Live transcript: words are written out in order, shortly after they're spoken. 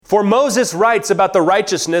For Moses writes about the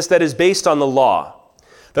righteousness that is based on the law,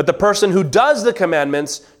 that the person who does the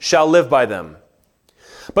commandments shall live by them.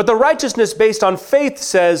 But the righteousness based on faith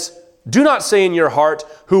says, do not say in your heart,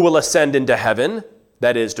 who will ascend into heaven,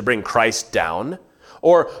 that is, to bring Christ down,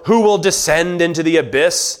 or who will descend into the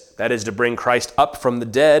abyss, that is, to bring Christ up from the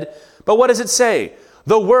dead. But what does it say?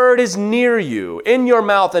 The word is near you, in your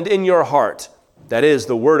mouth and in your heart. That is,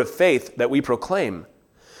 the word of faith that we proclaim.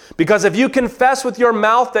 Because if you confess with your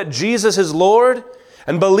mouth that Jesus is Lord,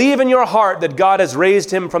 and believe in your heart that God has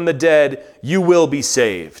raised him from the dead, you will be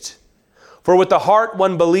saved. For with the heart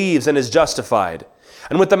one believes and is justified,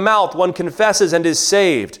 and with the mouth one confesses and is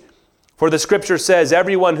saved. For the scripture says,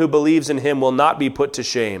 everyone who believes in him will not be put to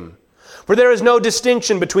shame. For there is no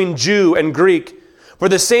distinction between Jew and Greek, for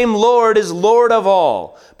the same Lord is Lord of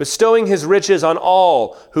all, bestowing his riches on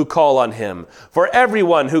all who call on him. For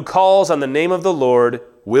everyone who calls on the name of the Lord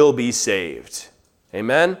will be saved.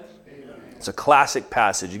 Amen? It's a classic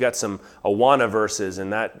passage. You got some Awana verses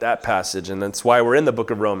in that passage, and that's why we're in the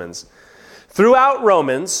book of Romans. Throughout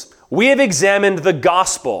Romans, we have examined the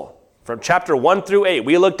gospel from chapter 1 through 8.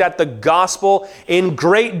 We looked at the gospel in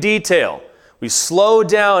great detail. We slowed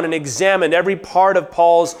down and examined every part of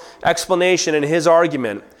Paul's explanation and his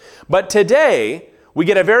argument. But today, we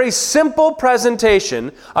get a very simple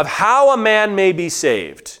presentation of how a man may be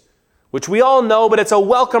saved, which we all know, but it's a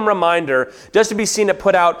welcome reminder just to be seen it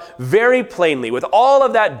put out very plainly. With all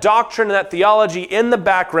of that doctrine and that theology in the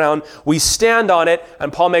background, we stand on it,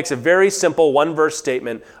 and Paul makes a very simple one-verse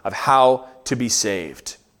statement of how to be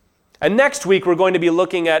saved. And next week, we're going to be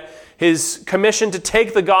looking at his commission to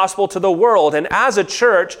take the gospel to the world. And as a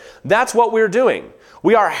church, that's what we're doing.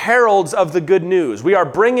 We are heralds of the good news. We are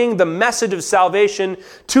bringing the message of salvation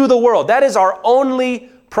to the world. That is our only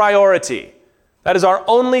priority. That is our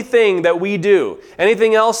only thing that we do.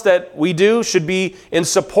 Anything else that we do should be in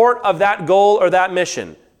support of that goal or that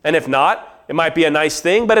mission. And if not, it might be a nice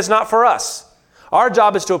thing, but it's not for us. Our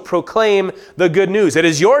job is to proclaim the good news. It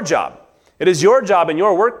is your job. It is your job in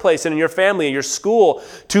your workplace and in your family and your school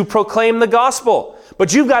to proclaim the gospel.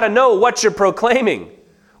 But you've got to know what you're proclaiming.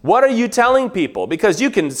 What are you telling people? Because you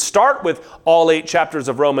can start with all 8 chapters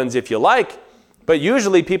of Romans if you like, but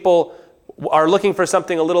usually people are looking for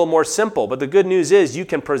something a little more simple. But the good news is you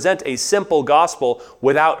can present a simple gospel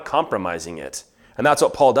without compromising it. And that's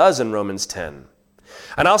what Paul does in Romans 10.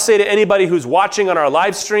 And I'll say to anybody who's watching on our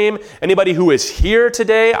live stream, anybody who is here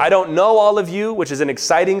today, I don't know all of you, which is an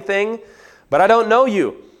exciting thing, but I don't know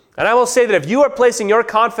you. And I will say that if you are placing your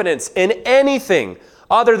confidence in anything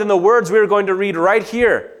other than the words we are going to read right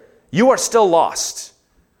here, you are still lost.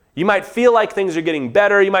 You might feel like things are getting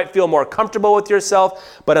better. You might feel more comfortable with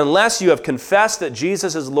yourself. But unless you have confessed that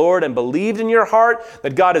Jesus is Lord and believed in your heart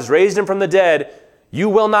that God has raised him from the dead, you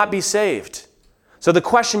will not be saved. So the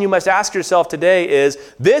question you must ask yourself today is,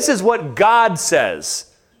 this is what God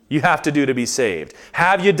says you have to do to be saved.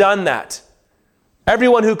 Have you done that?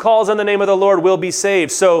 Everyone who calls on the name of the Lord will be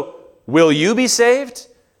saved. So will you be saved?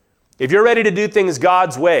 If you're ready to do things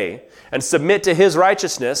God's way and submit to his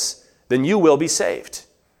righteousness, then you will be saved.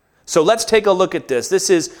 So let's take a look at this. This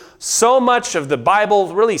is so much of the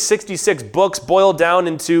Bible, really 66 books boiled down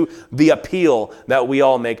into the appeal that we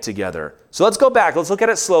all make together. So let's go back. Let's look at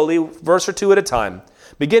it slowly, verse or two at a time,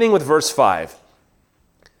 beginning with verse 5.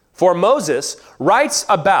 For Moses writes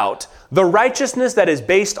about the righteousness that is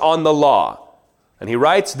based on the law. And he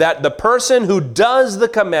writes that the person who does the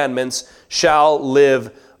commandments shall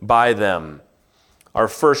live by them. Our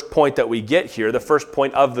first point that we get here, the first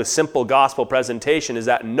point of the simple gospel presentation, is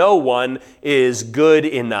that no one is good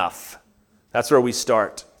enough. That's where we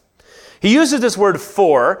start. He uses this word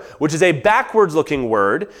for, which is a backwards-looking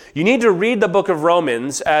word. You need to read the book of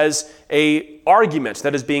Romans as an argument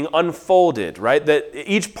that is being unfolded, right? That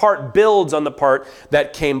each part builds on the part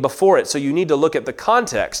that came before it. So you need to look at the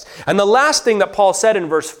context. And the last thing that Paul said in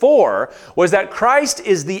verse 4 was that Christ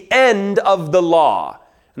is the end of the law.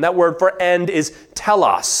 And that word for end is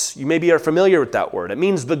telos. You maybe are familiar with that word. It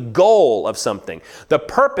means the goal of something, the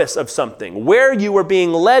purpose of something, where you are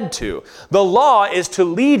being led to. The law is to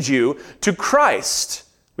lead you to Christ.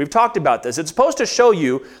 We've talked about this. It's supposed to show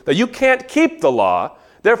you that you can't keep the law.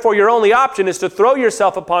 Therefore, your only option is to throw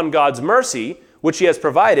yourself upon God's mercy, which he has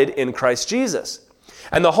provided in Christ Jesus.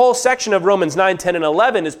 And the whole section of Romans 9, 10, and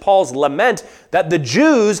 11 is Paul's lament that the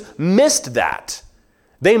Jews missed that.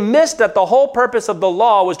 They missed that the whole purpose of the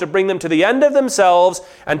law was to bring them to the end of themselves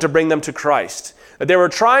and to bring them to Christ. That they were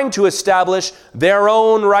trying to establish their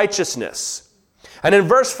own righteousness. And in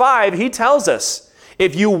verse 5, he tells us,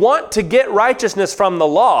 if you want to get righteousness from the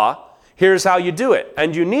law, here's how you do it.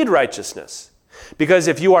 And you need righteousness. Because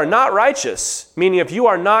if you are not righteous, meaning if you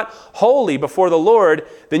are not holy before the Lord,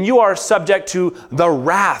 then you are subject to the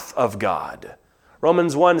wrath of God.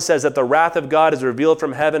 Romans 1 says that the wrath of God is revealed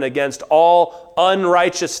from heaven against all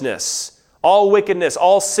unrighteousness, all wickedness,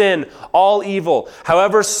 all sin, all evil,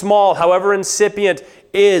 however small, however incipient,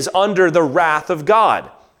 is under the wrath of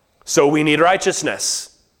God. So we need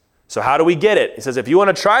righteousness. So how do we get it? He says, if you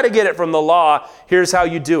want to try to get it from the law, here's how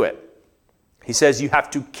you do it. He says you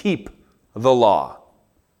have to keep the law.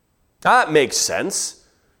 Now, that makes sense.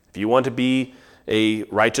 If you want to be a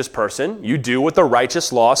righteous person, you do what the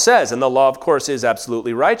righteous law says. And the law, of course, is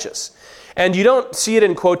absolutely righteous. And you don't see it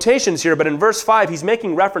in quotations here, but in verse 5, he's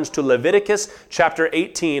making reference to Leviticus chapter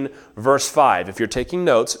 18, verse 5. If you're taking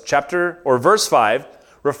notes, verse 5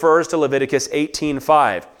 refers to Leviticus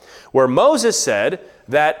 18:5, where Moses said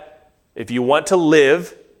that if you want to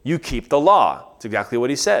live, you keep the law. That's exactly what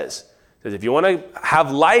he says. He says if you want to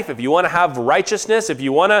have life, if you want to have righteousness, if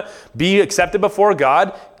you want to be accepted before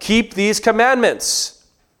God, keep these commandments.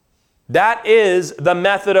 That is the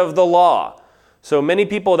method of the law. So many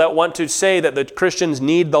people that want to say that the Christians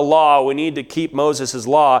need the law, we need to keep Moses'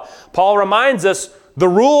 law, Paul reminds us the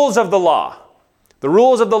rules of the law. The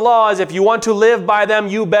rules of the law is if you want to live by them,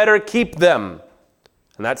 you better keep them.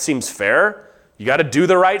 And that seems fair. You got to do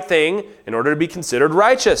the right thing in order to be considered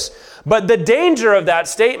righteous. But the danger of that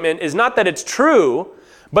statement is not that it's true,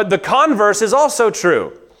 but the converse is also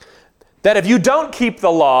true. That if you don't keep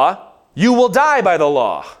the law, you will die by the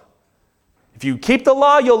law. If you keep the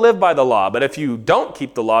law, you'll live by the law. But if you don't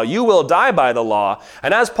keep the law, you will die by the law.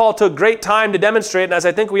 And as Paul took great time to demonstrate, and as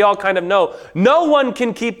I think we all kind of know, no one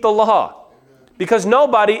can keep the law. Because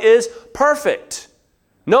nobody is perfect.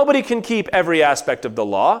 Nobody can keep every aspect of the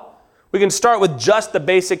law. We can start with just the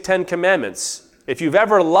basic 10 commandments. If you've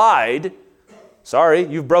ever lied, sorry,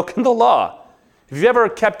 you've broken the law. If you've ever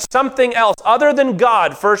kept something else other than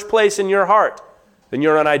God first place in your heart, then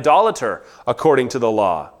you're an idolater according to the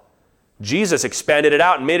law. Jesus expanded it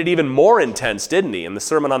out and made it even more intense, didn't he, in the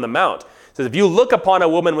Sermon on the Mount? He says, if you look upon a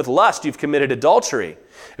woman with lust, you've committed adultery.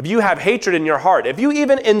 If you have hatred in your heart, if you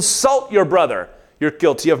even insult your brother, you're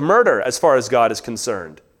guilty of murder as far as God is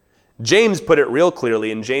concerned. James put it real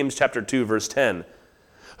clearly in James chapter 2, verse 10.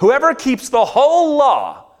 Whoever keeps the whole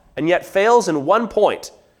law and yet fails in one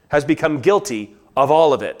point has become guilty of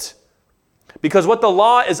all of it. Because what the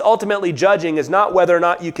law is ultimately judging is not whether or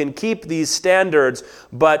not you can keep these standards,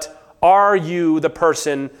 but are you the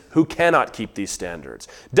person who cannot keep these standards?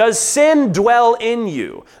 Does sin dwell in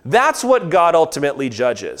you? That's what God ultimately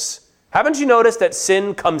judges. Haven't you noticed that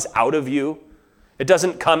sin comes out of you? It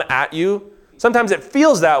doesn't come at you. Sometimes it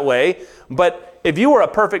feels that way, but if you were a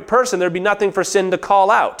perfect person, there'd be nothing for sin to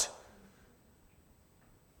call out.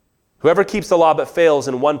 Whoever keeps the law but fails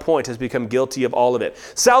in one point has become guilty of all of it.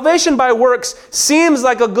 Salvation by works seems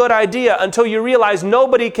like a good idea until you realize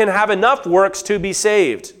nobody can have enough works to be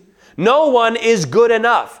saved. No one is good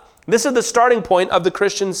enough. This is the starting point of the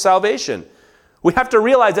Christian's salvation. We have to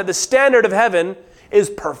realize that the standard of heaven is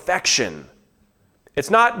perfection. It's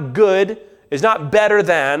not good, it's not better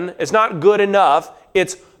than, it's not good enough,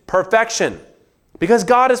 it's perfection. Because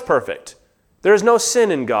God is perfect. There is no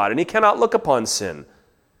sin in God, and He cannot look upon sin.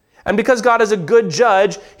 And because God is a good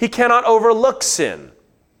judge, He cannot overlook sin.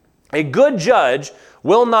 A good judge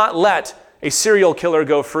will not let a serial killer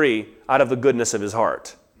go free out of the goodness of his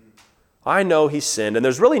heart. I know he sinned, and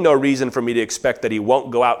there's really no reason for me to expect that he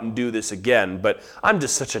won't go out and do this again, but I'm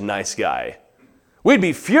just such a nice guy. We'd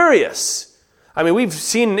be furious. I mean, we've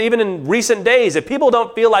seen even in recent days, if people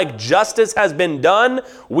don't feel like justice has been done,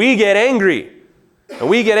 we get angry. And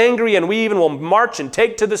we get angry, and we even will march and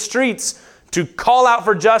take to the streets to call out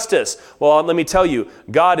for justice. Well, let me tell you,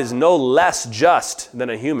 God is no less just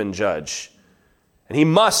than a human judge. And He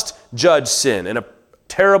must judge sin in a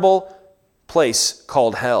terrible place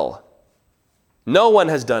called hell. No one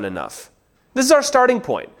has done enough. This is our starting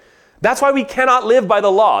point. That's why we cannot live by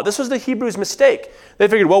the law. This was the Hebrews' mistake. They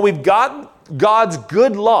figured, well, we've got God's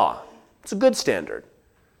good law. It's a good standard.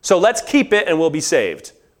 So let's keep it and we'll be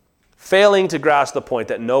saved. Failing to grasp the point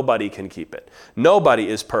that nobody can keep it. Nobody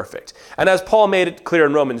is perfect. And as Paul made it clear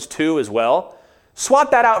in Romans 2 as well, swap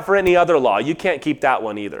that out for any other law. You can't keep that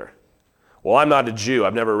one either. Well, I'm not a Jew.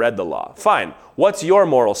 I've never read the law. Fine. What's your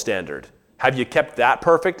moral standard? Have you kept that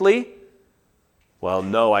perfectly? Well,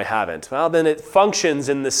 no, I haven't. Well, then it functions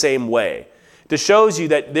in the same way. It shows you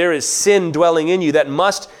that there is sin dwelling in you that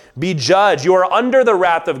must be judged. You are under the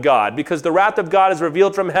wrath of God because the wrath of God is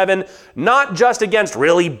revealed from heaven, not just against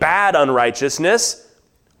really bad unrighteousness,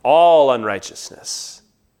 all unrighteousness.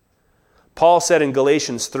 Paul said in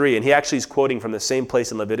Galatians 3, and he actually is quoting from the same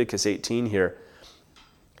place in Leviticus 18 here,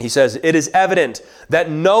 He says, it is evident that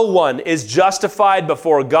no one is justified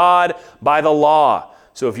before God by the law.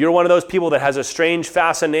 So if you're one of those people that has a strange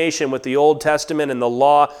fascination with the Old Testament and the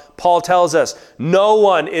law, Paul tells us, no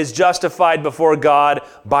one is justified before God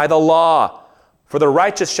by the law. For the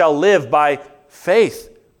righteous shall live by faith.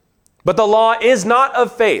 But the law is not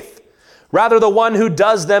of faith. Rather, the one who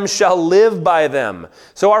does them shall live by them.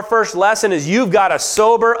 So our first lesson is you've got to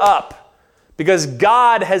sober up, because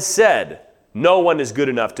God has said no one is good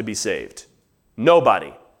enough to be saved.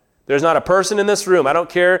 Nobody. There's not a person in this room. I don't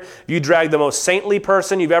care if you drag the most saintly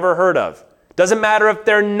person you've ever heard of. Doesn't matter if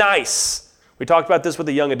they're nice. We talked about this with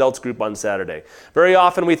the young adults group on Saturday. Very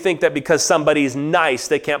often we think that because somebody's nice,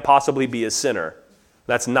 they can't possibly be a sinner.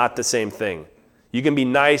 That's not the same thing. You can be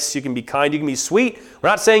nice, you can be kind, you can be sweet. We're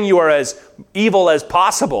not saying you are as evil as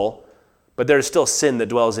possible, but there's still sin that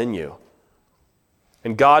dwells in you.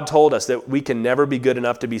 And God told us that we can never be good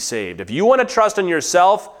enough to be saved. If you want to trust in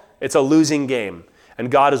yourself, it's a losing game. And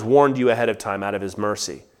God has warned you ahead of time out of his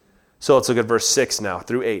mercy. So let's look at verse 6 now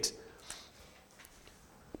through 8.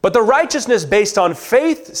 But the righteousness based on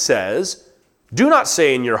faith says, do not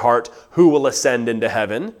say in your heart, who will ascend into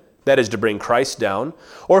heaven? That is to bring Christ down.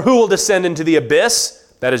 Or who will descend into the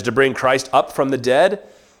abyss? That is to bring Christ up from the dead.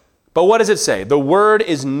 But what does it say? The word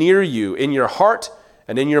is near you, in your heart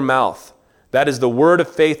and in your mouth. That is the word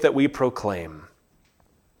of faith that we proclaim.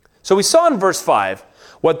 So we saw in verse 5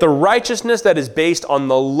 what the righteousness that is based on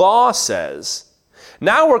the law says.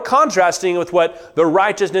 Now we're contrasting with what the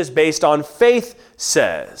righteousness based on faith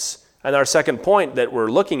says. And our second point that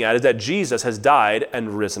we're looking at is that Jesus has died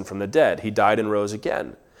and risen from the dead. He died and rose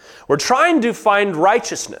again. We're trying to find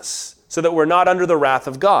righteousness so that we're not under the wrath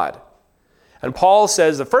of God. And Paul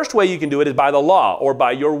says the first way you can do it is by the law, or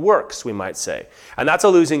by your works, we might say. And that's a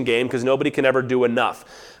losing game because nobody can ever do enough.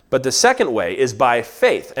 But the second way is by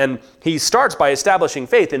faith. And he starts by establishing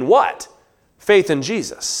faith in what? Faith in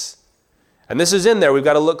Jesus. And this is in there. We've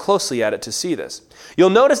got to look closely at it to see this. You'll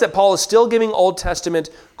notice that Paul is still giving Old Testament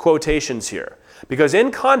quotations here. Because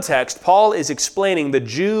in context, Paul is explaining the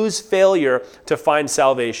Jews' failure to find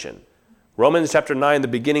salvation. Romans chapter 9, the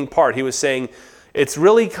beginning part, he was saying, it's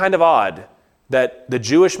really kind of odd that the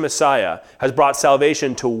Jewish Messiah has brought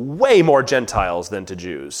salvation to way more Gentiles than to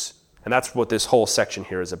Jews. And that's what this whole section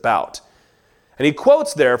here is about. And he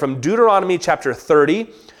quotes there from Deuteronomy chapter 30,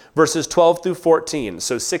 verses 12 through 14.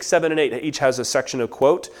 So 6, 7, and 8 each has a section of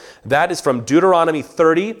quote. That is from Deuteronomy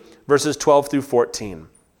 30, verses 12 through 14.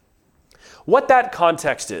 What that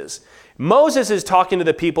context is, Moses is talking to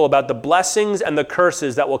the people about the blessings and the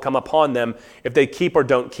curses that will come upon them if they keep or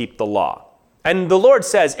don't keep the law. And the Lord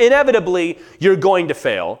says, inevitably, you're going to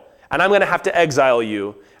fail, and I'm going to have to exile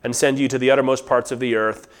you and send you to the uttermost parts of the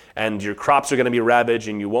earth, and your crops are going to be ravaged,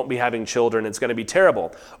 and you won't be having children. It's going to be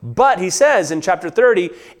terrible. But he says in chapter 30,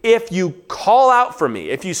 if you call out for me,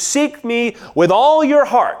 if you seek me with all your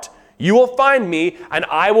heart, you will find me, and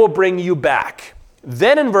I will bring you back.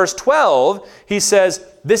 Then in verse 12, he says,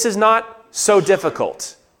 this is not so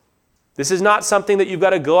difficult. This is not something that you've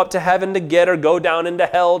got to go up to heaven to get or go down into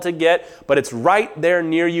hell to get, but it's right there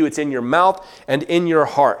near you. It's in your mouth and in your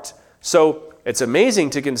heart. So it's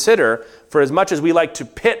amazing to consider, for as much as we like to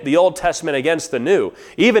pit the Old Testament against the New,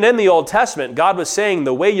 even in the Old Testament, God was saying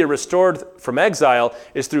the way you're restored from exile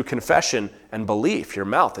is through confession and belief, your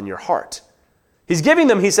mouth and your heart. He's giving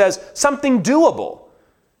them, he says, something doable.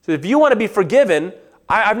 So if you want to be forgiven,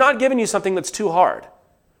 I've not given you something that's too hard.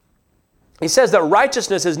 He says that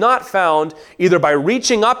righteousness is not found either by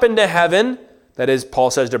reaching up into heaven, that is, Paul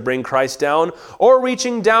says, to bring Christ down, or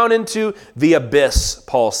reaching down into the abyss,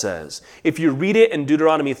 Paul says. If you read it in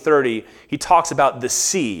Deuteronomy 30, he talks about the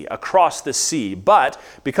sea, across the sea. But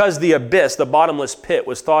because the abyss, the bottomless pit,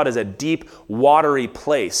 was thought as a deep, watery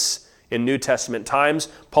place in New Testament times,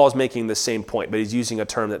 Paul's making the same point, but he's using a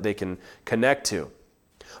term that they can connect to.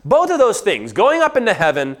 Both of those things, going up into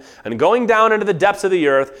heaven and going down into the depths of the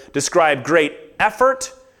earth, describe great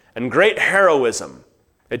effort and great heroism.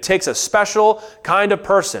 It takes a special kind of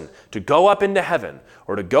person to go up into heaven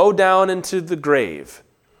or to go down into the grave.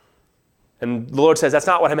 And the Lord says, that's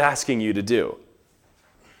not what I'm asking you to do.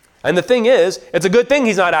 And the thing is, it's a good thing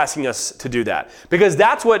he's not asking us to do that, because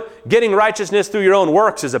that's what getting righteousness through your own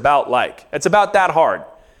works is about like. It's about that hard.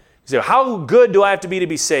 You say, how good do I have to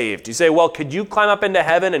be saved? You say, well, could you climb up into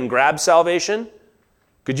heaven and grab salvation?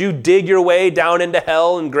 Could you dig your way down into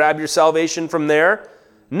hell and grab your salvation from there?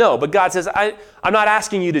 No, but God says, I'm not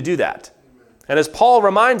asking you to do that. And as Paul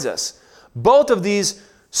reminds us, both of these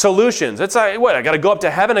solutions, it's like, what, I got to go up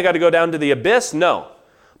to heaven, I got to go down to the abyss? No.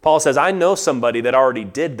 Paul says, I know somebody that already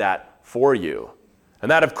did that for you. And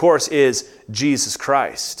that, of course, is Jesus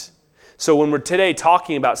Christ. So when we're today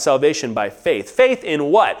talking about salvation by faith, faith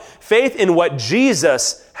in what? Faith in what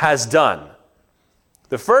Jesus has done.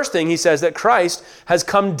 The first thing he says that Christ has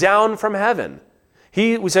come down from heaven.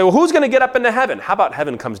 We say, well, who's going to get up into heaven? How about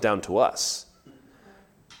heaven comes down to us?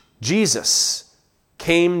 Jesus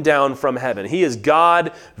came down from heaven. He is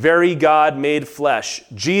God, very God made flesh.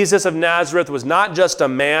 Jesus of Nazareth was not just a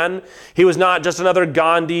man. He was not just another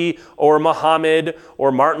Gandhi or Muhammad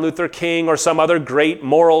or Martin Luther King or some other great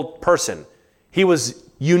moral person. He was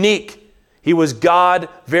unique. He was God,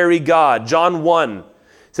 very God. John 1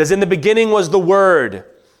 says, in the beginning was the Word,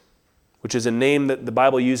 which is a name that the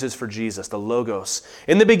Bible uses for Jesus, the Logos.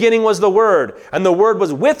 In the beginning was the Word, and the Word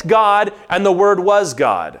was with God, and the Word was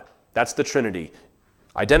God. That's the Trinity.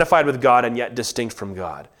 Identified with God and yet distinct from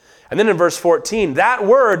God. And then in verse 14, that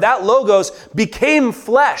Word, that Logos, became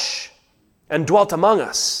flesh and dwelt among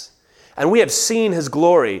us. And we have seen His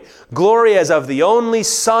glory, glory as of the only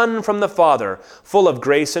Son from the Father, full of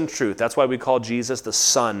grace and truth. That's why we call Jesus the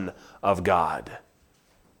Son of God.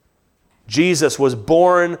 Jesus was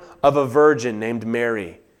born of a virgin named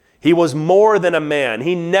Mary. He was more than a man.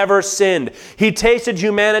 He never sinned. He tasted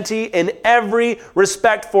humanity in every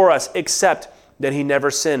respect for us, except that He never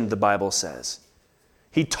sinned, the Bible says.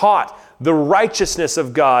 He taught the righteousness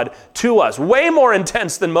of God to us, way more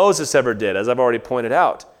intense than Moses ever did, as I've already pointed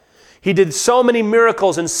out. He did so many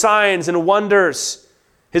miracles and signs and wonders.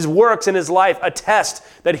 His works in His life attest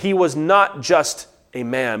that He was not just a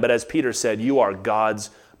man, but as Peter said, you are God's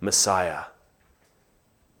Messiah.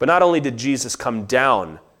 But not only did Jesus come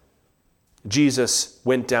down, Jesus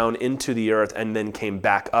went down into the earth and then came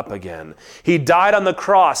back up again. He died on the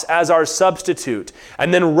cross as our substitute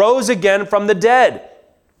and then rose again from the dead.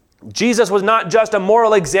 Jesus was not just a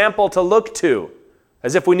moral example to look to,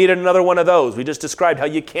 as if we needed another one of those. We just described how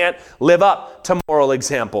you can't live up to moral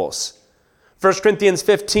examples. 1 Corinthians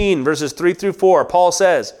 15, verses 3 through 4, Paul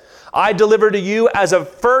says, I deliver to you as of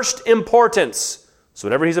first importance. So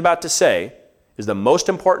whatever he's about to say is the most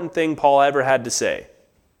important thing Paul ever had to say.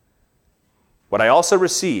 What I also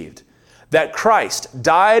received, that Christ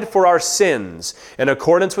died for our sins in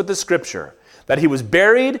accordance with the Scripture, that He was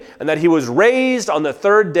buried, and that He was raised on the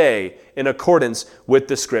third day in accordance with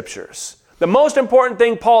the Scriptures. The most important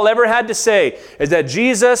thing Paul ever had to say is that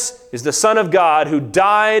Jesus is the Son of God who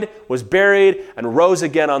died, was buried, and rose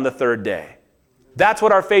again on the third day. That's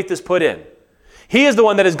what our faith is put in. He is the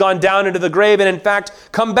one that has gone down into the grave and in fact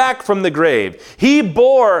come back from the grave. He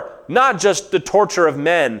bore not just the torture of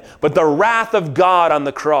men, but the wrath of God on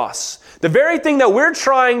the cross. The very thing that we're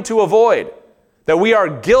trying to avoid, that we are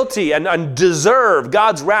guilty and deserve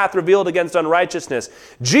God's wrath revealed against unrighteousness.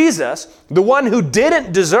 Jesus, the one who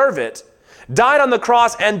didn't deserve it, died on the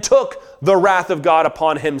cross and took the wrath of God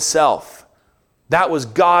upon Himself. That was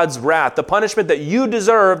God's wrath, the punishment that you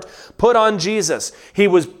deserved put on Jesus. He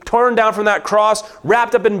was torn down from that cross,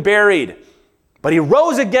 wrapped up and buried. But He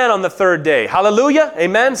rose again on the third day. Hallelujah.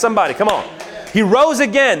 Amen. Somebody, come on. He rose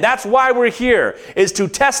again. That's why we're here, is to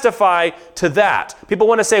testify to that. People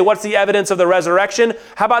want to say, what's the evidence of the resurrection?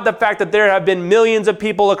 How about the fact that there have been millions of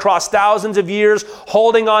people across thousands of years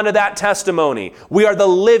holding on to that testimony? We are the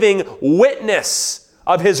living witness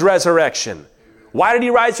of His resurrection. Why did He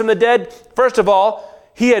rise from the dead? First of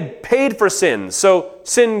all, He had paid for sins, so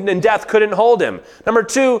sin and death couldn't hold Him. Number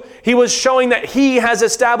two, He was showing that He has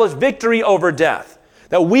established victory over death,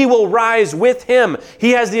 that we will rise with Him.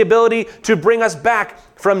 He has the ability to bring us back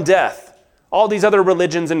from death. All these other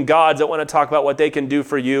religions and gods that want to talk about what they can do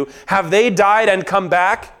for you, have they died and come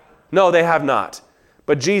back? No, they have not.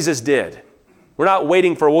 But Jesus did. We're not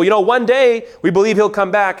waiting for, one day we believe He'll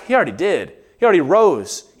come back. He already did. He already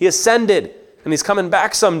rose. He ascended. And He's coming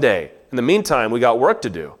back someday. In the meantime, we got work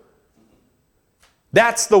to do.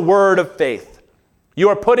 That's the word of faith. You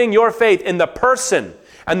are putting your faith in the person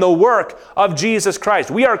and the work of Jesus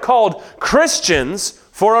Christ. We are called Christians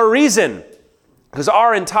for a reason, because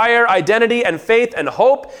our entire identity and faith and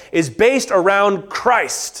hope is based around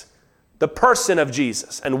Christ, the person of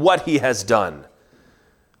Jesus, and what He has done.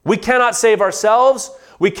 We cannot save ourselves.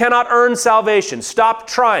 We cannot earn salvation. Stop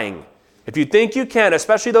trying. If you think you can,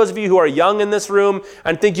 especially those of you who are young in this room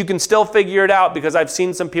and think you can still figure it out, because I've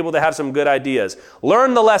seen some people that have some good ideas,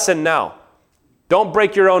 learn the lesson now. Don't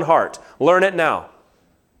break your own heart. Learn it now.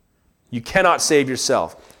 You cannot save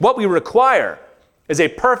yourself. What we require is a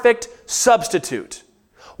perfect substitute.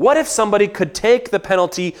 What if somebody could take the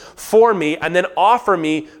penalty for me and then offer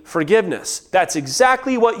me forgiveness? That's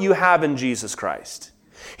exactly what you have in Jesus Christ.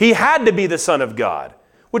 He had to be the Son of God,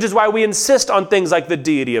 which is why we insist on things like the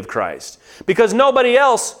deity of Christ, because nobody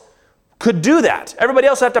else could do that. Everybody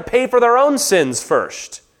else would have to pay for their own sins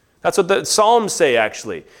first. That's what the Psalms say,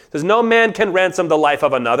 actually. It says, no man can ransom the life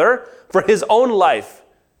of another, for his own life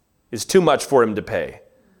is too much for him to pay.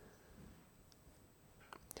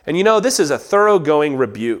 And you know, this is a thoroughgoing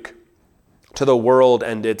rebuke to the world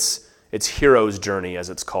and its hero's journey, as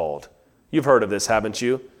it's called. You've heard of this, haven't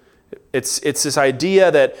you? It's this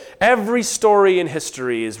idea that every story in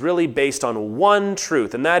history is really based on one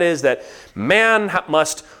truth, and that is that man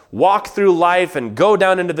must walk through life and go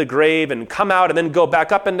down into the grave and come out and then go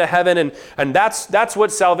back up into heaven, and that's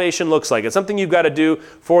what salvation looks like. It's something you've got to do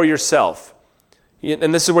for yourself.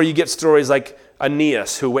 And this is where you get stories like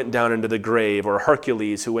Aeneas, who went down into the grave, or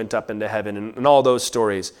Hercules, who went up into heaven, and all those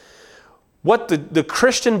stories. What the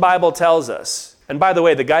Christian Bible tells us, and by the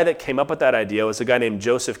way, the guy that came up with that idea was a guy named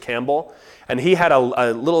Joseph Campbell, and he had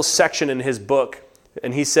a little section in his book,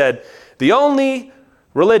 and he said, the only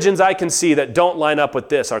religions I can see that don't line up with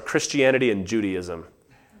this are Christianity and Judaism,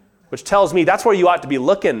 which tells me that's where you ought to be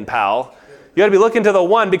looking, pal. You ought to be looking to the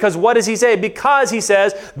one, because what does he say? Because he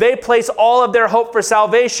says they place all of their hope for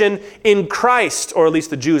salvation in Christ, or at least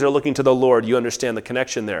the Jews are looking to the Lord. You understand the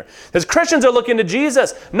connection there. Because Christians are looking to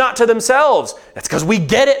Jesus, not to themselves. That's because we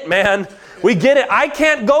get it, man. We get it. I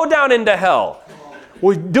can't go down into hell.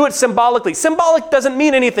 We do it symbolically. Symbolic doesn't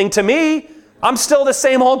mean anything to me. I'm still the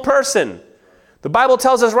same old person. The Bible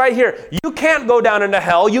tells us right here, you can't go down into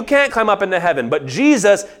hell. You can't climb up into heaven. But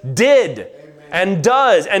Jesus did and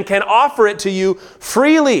does and can offer it to you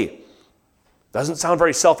freely. Doesn't sound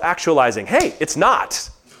very self-actualizing. Hey, it's not.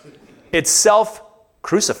 It's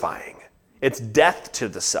self-crucifying. It's death to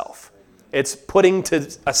the self. It's putting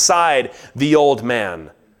aside the old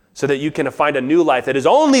man so that you can find a new life that is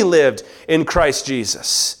only lived in Christ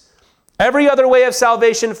Jesus. Every other way of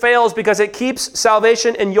salvation fails because it keeps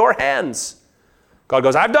salvation in your hands. God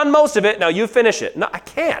goes, I've done most of it, now you finish it. No, I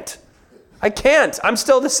can't. I'm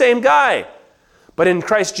still the same guy. But in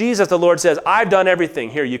Christ Jesus, the Lord says, I've done everything.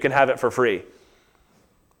 Here, you can have it for free.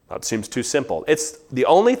 That seems too simple. It's the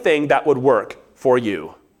only thing that would work for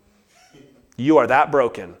you. You are that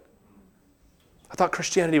broken. I thought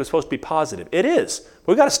Christianity was supposed to be positive. It is.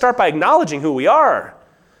 We've got to start by acknowledging who we are.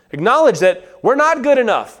 Acknowledge that we're not good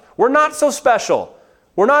enough. We're not so special.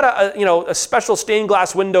 We're not a special stained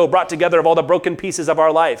glass window brought together of all the broken pieces of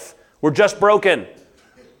our life. We're just broken.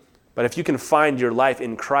 But if you can find your life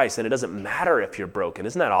in Christ, then it doesn't matter if you're broken.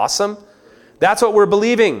 Isn't that awesome? That's what we're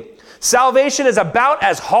believing. Salvation is about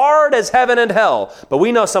as hard as heaven and hell. But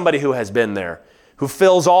we know somebody who has been there, who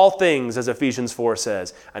fills all things, as Ephesians 4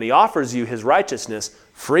 says. And he offers you his righteousness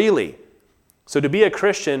freely. So to be a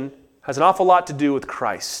Christian has an awful lot to do with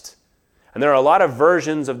Christ. And there are a lot of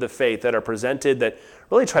versions of the faith that are presented that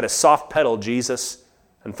really try to soft pedal Jesus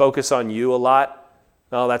and focus on you a lot.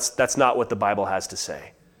 No, that's not what the Bible has to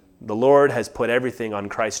say. The Lord has put everything on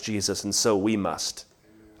Christ Jesus, and so we must.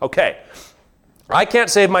 Okay, I can't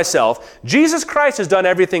save myself. Jesus Christ has done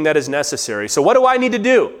everything that is necessary. So what do I need to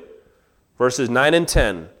do? Verses 9 and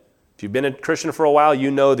 10. If you've been a Christian for a while,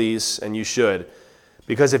 you know these, and you should.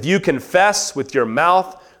 Because if you confess with your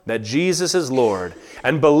mouth that Jesus is Lord,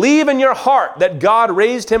 and believe in your heart that God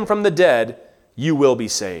raised him from the dead, you will be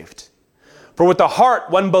saved. For with the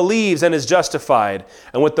heart one believes and is justified,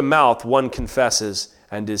 and with the mouth one confesses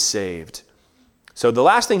and is saved. So the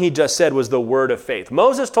last thing he just said was the word of faith.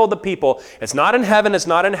 Moses told the people, it's not in heaven, it's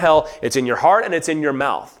not in hell, it's in your heart and it's in your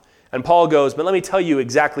mouth. And Paul goes, but let me tell you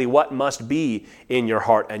exactly what must be in your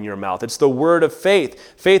heart and your mouth. It's the word of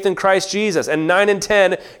faith, faith in Christ Jesus. And 9 and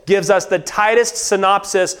 10 gives us the tightest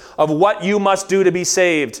synopsis of what you must do to be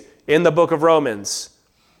saved in the book of Romans.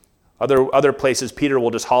 Other places, Peter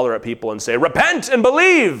will just holler at people and say, repent and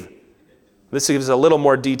believe. This gives a little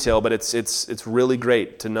more detail, but it's really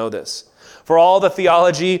great to know this. For all the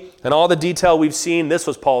theology and all the detail we've seen, this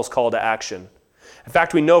was Paul's call to action. In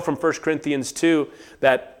fact, we know from 1 Corinthians 2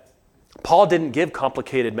 that Paul didn't give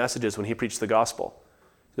complicated messages when he preached the gospel.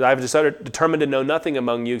 I've determined to know nothing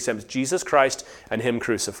among you except Jesus Christ and him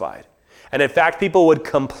crucified. And in fact, people would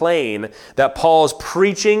complain that Paul's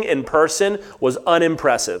preaching in person was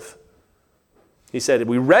unimpressive. He said,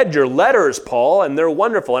 we read your letters, Paul, and they're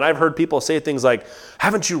wonderful. And I've heard people say things like,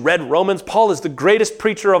 haven't you read Romans? Paul is the greatest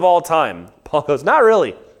preacher of all time. Paul goes, not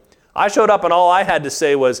really. I showed up and all I had to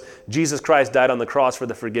say was, Jesus Christ died on the cross for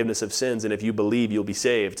the forgiveness of sins, and if you believe, you'll be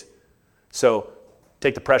saved. So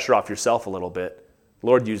take the pressure off yourself a little bit. The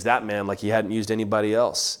Lord used that man like he hadn't used anybody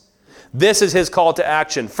else. This is his call to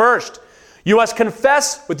action. First, you must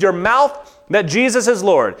confess with your mouth that Jesus is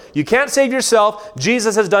Lord. You can't save yourself.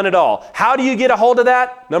 Jesus has done it all. How do you get a hold of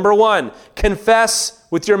that? Number 1, confess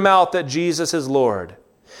with your mouth that Jesus is Lord.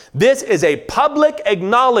 This is a public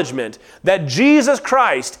acknowledgement that Jesus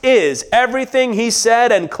Christ is everything he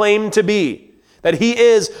said and claimed to be. That he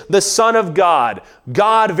is the Son of God,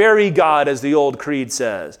 God, very God, as the old creed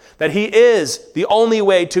says. That he is the only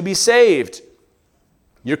way to be saved.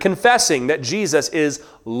 You're confessing that Jesus is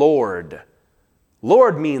Lord.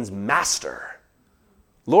 Lord means master.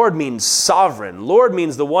 Lord means sovereign. Lord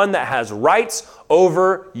means the one that has rights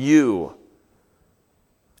over you.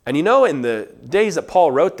 And you know, in the days that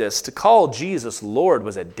Paul wrote this, to call Jesus Lord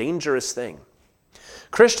was a dangerous thing.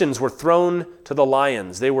 Christians were thrown to the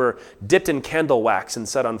lions. They were dipped in candle wax and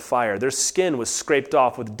set on fire. Their skin was scraped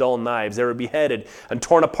off with dull knives. They were beheaded and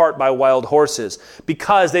torn apart by wild horses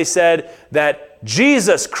because they said that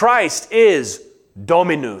Jesus Christ is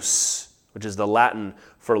Dominus, which is the Latin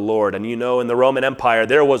for Lord. And you know, in the Roman Empire,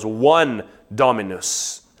 there was one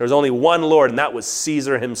Dominus. There was only one Lord, and that was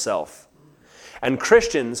Caesar himself. And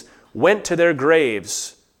Christians went to their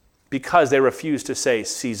graves because they refused to say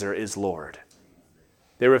Caesar is Lord.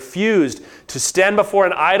 They refused to stand before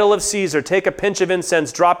an idol of Caesar, take a pinch of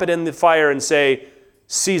incense, drop it in the fire, and say,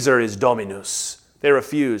 Caesar is Dominus. They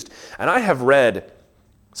refused. And I have read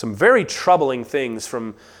some very troubling things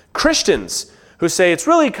from Christians who say it's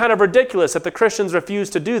really kind of ridiculous that the Christians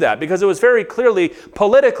refused to do that because it was very clearly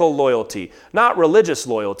political loyalty, not religious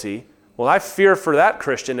loyalty. Well, I fear for that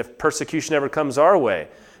Christian if persecution ever comes our way,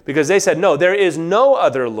 because they said, no, there is no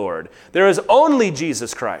other Lord. There is only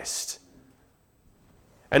Jesus Christ.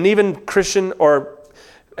 And even Christian or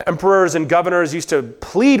emperors and governors used to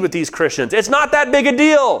plead with these Christians. It's not that big a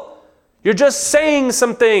deal. You're just saying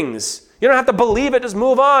some things. You don't have to believe it, just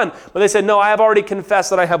move on. But they said, no, I have already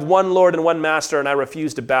confessed that I have one Lord and one master, and I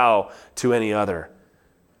refuse to bow to any other.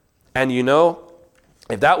 And you know,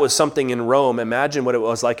 if that was something in Rome, imagine what it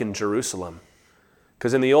was like in Jerusalem.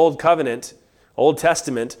 Because in the Old Covenant, Old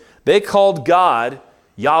Testament, they called God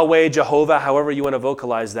Yahweh, Jehovah, however you want to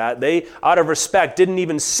vocalize that. They, out of respect, didn't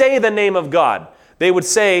even say the name of God. They would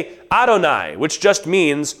say Adonai, which just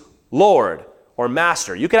means Lord or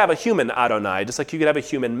Master. You could have a human Adonai, just like you could have a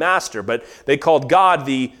human Master, but they called God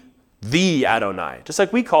the Adonai, just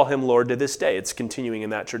like we call him Lord to this day. It's continuing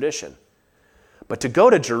in that tradition. But to go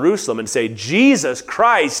to Jerusalem and say Jesus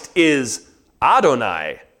Christ is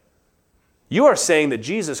Adonai, you are saying that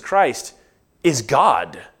Jesus Christ is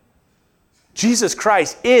God. Jesus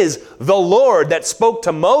Christ is the Lord that spoke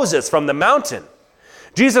to Moses from the mountain.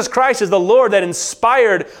 Jesus Christ is the Lord that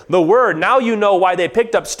inspired the word. Now you know why they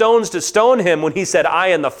picked up stones to stone him when he said, I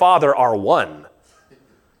and the Father are one.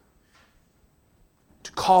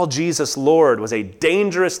 To call Jesus Lord was a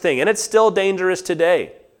dangerous thing, and it's still dangerous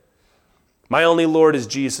today. My only Lord is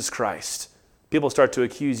Jesus Christ. People start to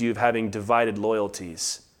accuse you of having divided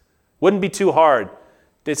loyalties. Wouldn't be too hard.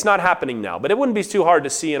 It's not happening now, but it wouldn't be too hard to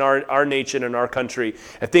see in our nation and our country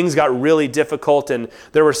if things got really difficult and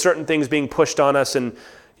there were certain things being pushed on us and,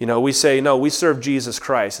 you know, we say, no, we serve Jesus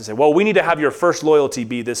Christ. And say, well, we need to have your first loyalty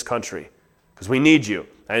be this country because we need you.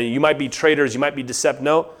 And you might be traitors, you might be deceptive.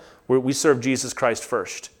 No, we serve Jesus Christ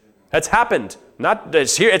first. That's happened.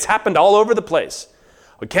 It's happened all over the place.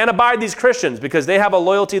 We can't abide these Christians because they have a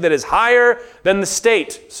loyalty that is higher than the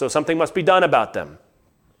state, so something must be done about them.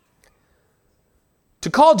 To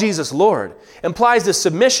call Jesus Lord implies the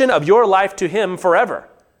submission of your life to him forever.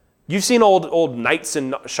 You've seen old knights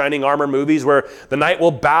in shining armor movies where the knight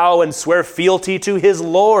will bow and swear fealty to his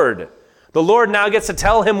Lord. The Lord now gets to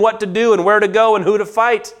tell him what to do and where to go and who to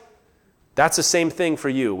fight. That's the same thing for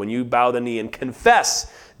you when you bow the knee and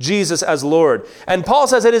confess Jesus as Lord. And Paul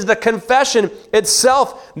says it is the confession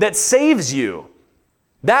itself that saves you.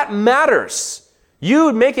 That matters.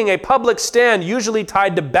 You making a public stand, usually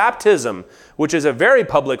tied to baptism, which is a very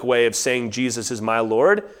public way of saying Jesus is my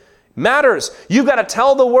Lord, matters. You've got to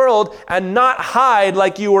tell the world and not hide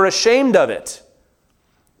like you were ashamed of it.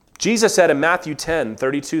 Jesus said in Matthew 10,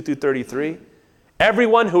 32 through 33,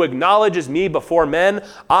 everyone who acknowledges me before men,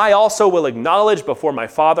 I also will acknowledge before my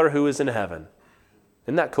Father who is in heaven.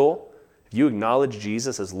 Isn't that cool? If you acknowledge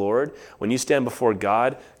Jesus as Lord, when you stand before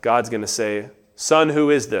God, God's going to say, Son, who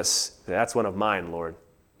is this? That's one of mine, Lord.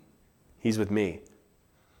 He's with me.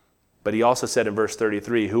 But he also said in verse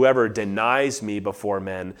 33, whoever denies me before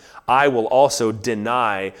men, I will also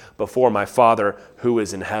deny before my Father who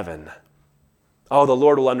is in heaven. Oh, the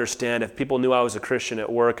Lord will understand. If people knew I was a Christian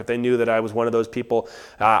at work, if they knew that I was one of those people,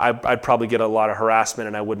 I'd probably get a lot of harassment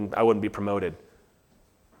and I wouldn't be promoted.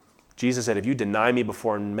 Jesus said, if you deny me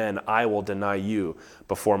before men, I will deny you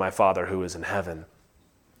before my Father who is in heaven.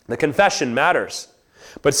 The confession matters.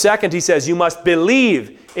 But second, he says, you must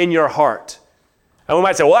believe in your heart. And we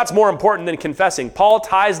might say, well, that's more important than confessing. Paul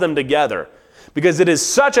ties them together because it is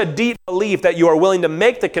such a deep belief that you are willing to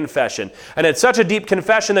make the confession. And it's such a deep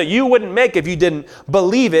confession that you wouldn't make if you didn't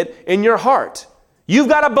believe it in your heart. You've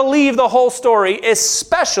got to believe the whole story,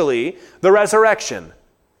 especially the resurrection.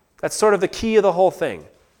 That's sort of the key of the whole thing.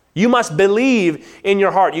 You must believe in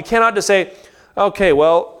your heart. You cannot just say, okay,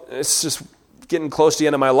 well, it's just getting close to the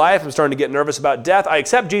end of my life. I'm starting to get nervous about death. I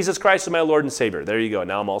accept Jesus Christ as my Lord and Savior. There you go.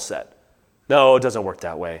 Now I'm all set. No, it doesn't work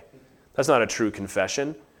that way. That's not a true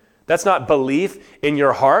confession. That's not belief in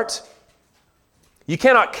your heart. You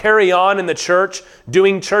cannot carry on in the church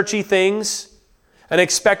doing churchy things and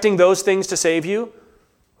expecting those things to save you.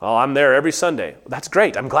 Well, I'm there every Sunday. That's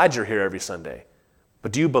great. I'm glad you're here every Sunday.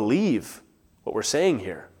 But do you believe what we're saying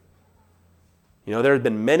here? You know, there have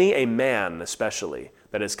been many a man, especially,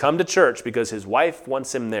 that has come to church because his wife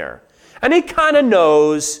wants him there. And he kind of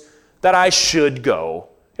knows that I should go.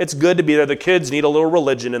 It's good to be there. The kids need a little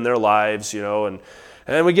religion in their lives, you know,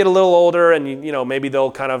 and we get a little older and, you know, maybe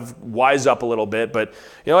they'll kind of wise up a little bit. But,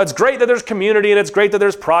 you know, it's great that there's community and it's great that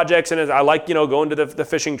there's projects. And I like, you know, going to the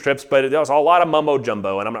fishing trips, but there's a lot of mumbo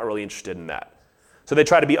jumbo and I'm not really interested in that. So they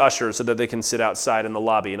try to be ushers so that they can sit outside in the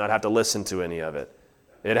lobby and not have to listen to any of it.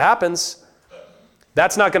 It happens.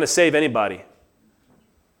 That's not going to save anybody.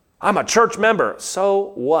 I'm a church member.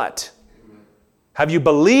 So what? Have you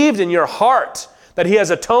believed in your heart that he has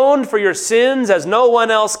atoned for your sins as no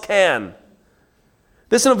one else can?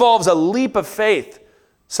 This involves a leap of faith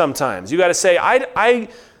sometimes. You got to say,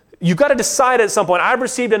 you've got to decide at some point, I've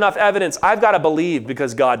received enough evidence. I've got to believe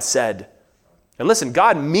because God said. And listen,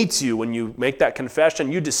 God meets you when you make that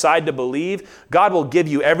confession. You decide to believe. God will give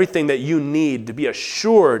you everything that you need to be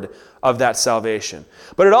assured of that salvation.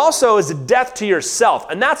 But it also is a death to yourself,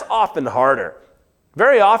 and that's often harder.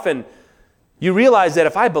 Very often, you realize that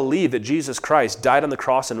if I believe that Jesus Christ died on the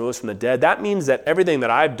cross and rose from the dead, that means that everything that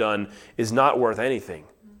I've done is not worth anything.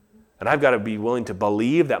 And I've got to be willing to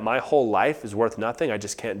believe that my whole life is worth nothing. I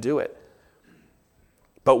just can't do it.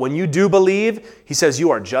 But when you do believe, he says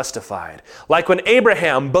you are justified. Like when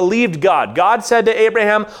Abraham believed God. God said to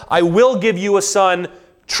Abraham, I will give you a son,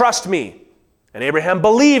 trust me. And Abraham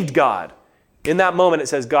believed God. In that moment, it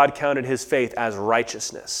says God counted his faith as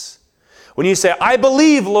righteousness. When you say, I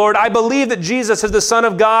believe, Lord, I believe that Jesus is the Son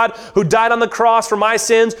of God who died on the cross for my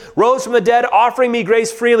sins, rose from the dead, offering me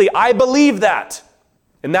grace freely. I believe that.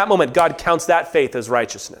 In that moment, God counts that faith as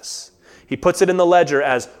righteousness. He puts it in the ledger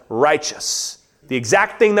as righteous. The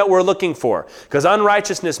exact thing that we're looking for, because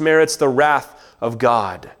unrighteousness merits the wrath of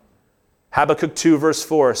God. Habakkuk 2 verse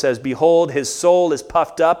 4 says, behold, his soul is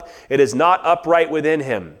puffed up. It is not upright within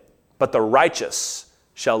him, but the righteous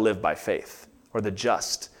shall live by faith, or the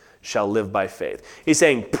just shall live by faith. He's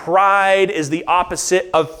saying pride is the opposite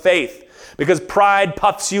of faith, because pride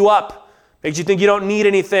puffs you up, makes you think you don't need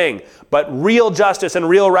anything. But real justice and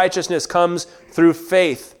real righteousness comes through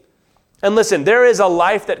faith. And listen, there is a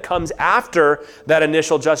life that comes after that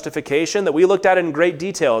initial justification that we looked at in great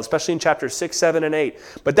detail, especially in chapters 6, 7, and 8.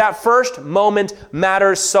 But that first moment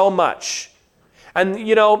matters so much. And,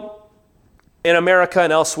 you know, in America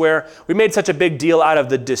and elsewhere, we made such a big deal out of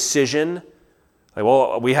the decision. Like,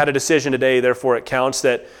 well, we had a decision today, therefore it counts,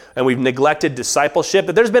 that, and we've neglected discipleship.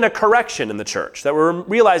 But there's been a correction in the church that we're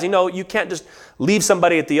realizing, no, you can't just leave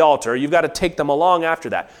somebody at the altar. You've got to take them along after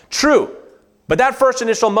that. True. But that first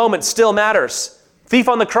initial moment still matters. Thief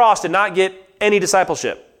on the cross did not get any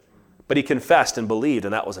discipleship, but he confessed and believed,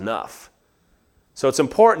 and that was enough. So it's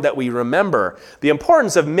important that we remember the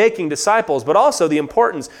importance of making disciples, but also the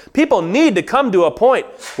importance, people need to come to a point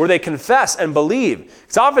where they confess and believe.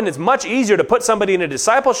 Because often it's much easier to put somebody in a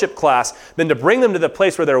discipleship class than to bring them to the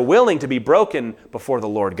place where they're willing to be broken before the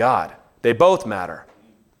Lord God. They both matter.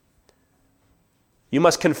 You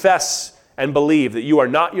must confess and believe that you are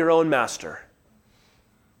not your own master.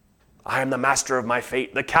 I am the master of my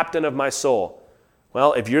fate, the captain of my soul.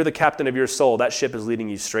 Well, if you're the captain of your soul, that ship is leading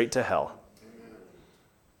you straight to hell.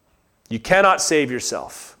 You cannot save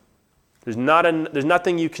yourself. There's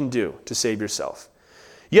nothing you can do to save yourself.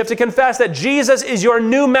 You have to confess that Jesus is your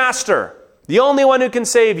new master, the only one who can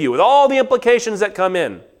save you, with all the implications that come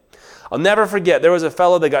in. I'll never forget, there was a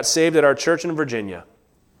fellow that got saved at our church in Virginia,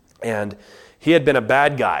 and he had been a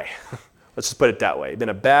bad guy. Let's just put it that way. He'd been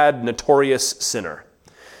a bad, notorious sinner.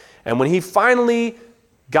 And when he finally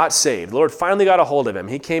got saved, the Lord finally got a hold of him.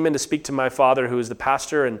 He came in to speak to my father, who is the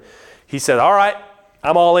pastor, and he said, all right,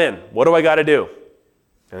 I'm all in. What do I got to do?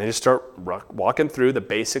 And they just start walking through the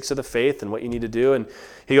basics of the faith and what you need to do. And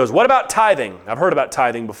he goes, what about tithing? I've heard about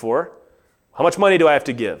tithing before. How much money do I have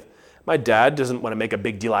to give? My dad doesn't want to make a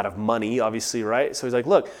big deal out of money, obviously, right? So he's like,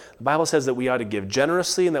 look, the Bible says that we ought to give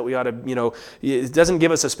generously and that we ought to, it doesn't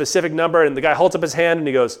give us a specific number. And the guy holds up his hand and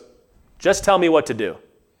he goes, Just tell me what to do.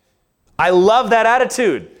 I love that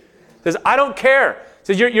attitude. He says, I don't care. He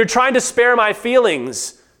says, you're trying to spare my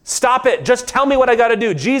feelings. Stop it. Just tell me what I got to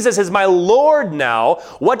do. Jesus is my Lord now.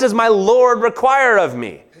 What does my Lord require of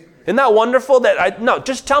me? Isn't that wonderful? No,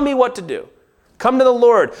 just tell me what to do. Come to the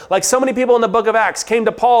Lord. Like so many people in the book of Acts came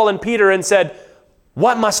to Paul and Peter and said,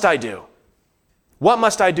 what must I do? What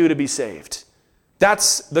must I do to be saved?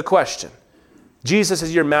 That's the question. Jesus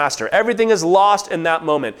is your master. Everything is lost in that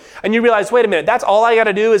moment. And you realize, wait a minute, that's all I got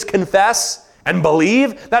to do is confess and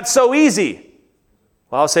believe? That's so easy.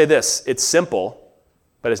 Well, I'll say this, it's simple,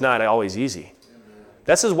 but it's not always easy.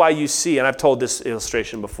 This is why you see, and I've told this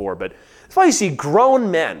illustration before, but that's why you see grown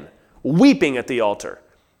men weeping at the altar.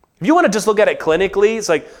 If you want to just look at it clinically, it's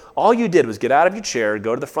like all you did was get out of your chair,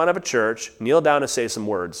 go to the front of a church, kneel down and say some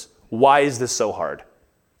words. Why is this so hard?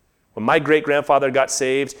 When my great-grandfather got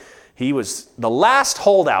saved, he was the last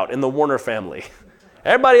holdout in the Warner family.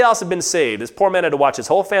 Everybody else had been saved. This poor man had to watch his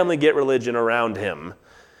whole family get religion around him.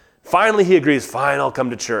 Finally, he agrees, fine, I'll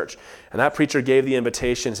come to church. And that preacher gave the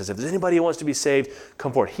invitation, says, if there's anybody who wants to be saved,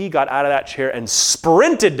 come forward. He got out of that chair and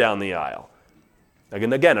sprinted down the aisle.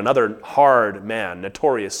 Again, another hard man,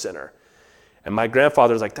 notorious sinner. And my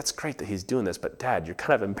grandfather was like, that's great that he's doing this, but Dad, you're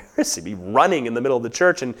kind of embarrassing me running in the middle of the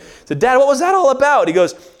church. And I said, Dad, what was that all about? He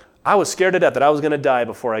goes, I was scared to death that I was going to die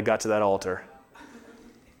before I got to that altar.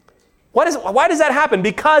 Why does that happen?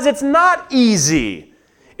 Because it's not easy.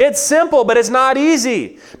 It's simple, but it's not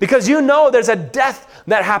easy. Because you know there's a death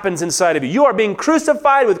that happens inside of you. You are being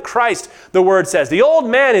crucified with Christ, the word says. The old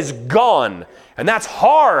man is gone. And that's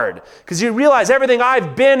hard because you realize everything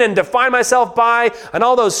I've been and defined myself by and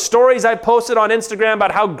all those stories I posted on Instagram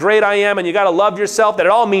about how great I am and you got to love yourself, that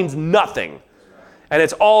it all means nothing. And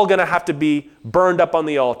it's all going to have to be burned up on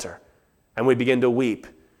the altar. And we begin to weep.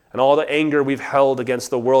 And all the anger we've held against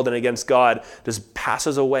the world and against God just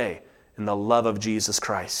passes away in the love of Jesus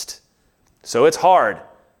Christ. So it's hard,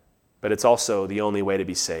 but it's also the only way to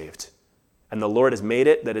be saved. And the Lord has made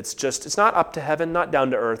it that it's not up to heaven, not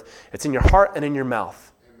down to earth. It's in your heart and in your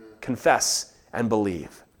mouth. Amen. Confess and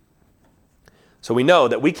believe. So we know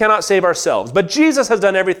that we cannot save ourselves, but Jesus has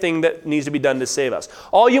done everything that needs to be done to save us.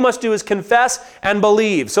 All you must do is confess and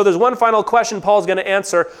believe. So there's one final question Paul's going to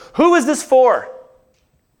answer. Who is this for?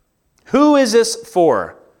 Who is this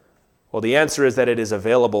for? Well, the answer is that it is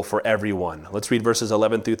available for everyone. Let's read verses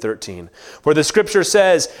 11 through 13. For the scripture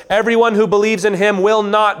says, everyone who believes in him will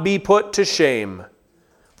not be put to shame.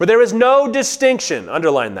 For there is no distinction,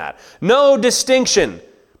 underline that, no distinction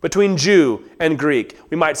between Jew and Greek.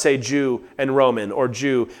 We might say Jew and Roman, or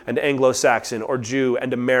Jew and Anglo-Saxon, or Jew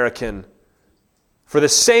and American. For the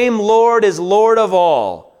same Lord is Lord of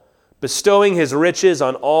all, bestowing his riches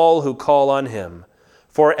on all who call on him.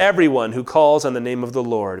 For everyone who calls on the name of the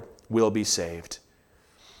Lord will be saved.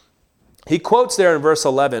 He quotes there in verse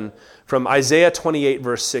 11 from Isaiah 28,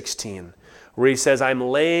 verse 16, where he says, I'm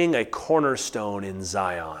laying a cornerstone in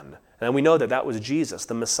Zion. And we know that that was Jesus,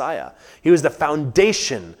 the Messiah. He was the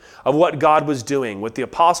foundation of what God was doing. With the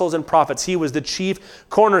apostles and prophets, he was the chief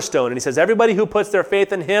cornerstone. And he says, everybody who puts their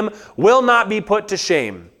faith in him will not be put to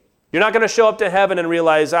shame. You're not going to show up to heaven and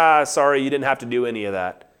realize, sorry, you didn't have to do any of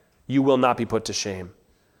that. You will not be put to shame.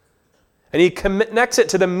 And he connects it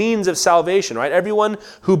to the means of salvation, right? Everyone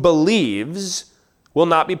who believes will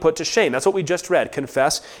not be put to shame. That's what we just read.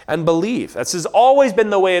 Confess and believe. This has always been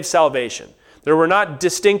the way of salvation. There were not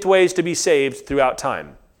distinct ways to be saved throughout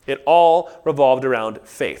time. It all revolved around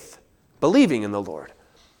faith, believing in the Lord.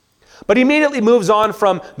 But he immediately moves on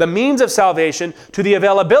from the means of salvation to the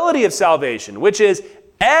availability of salvation, which is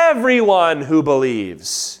everyone who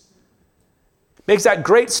believes. Makes that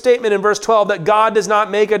great statement in verse 12 that God does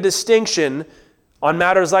not make a distinction on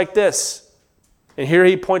matters like this. And here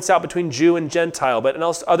he points out between Jew and Gentile, but in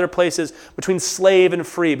other places between slave and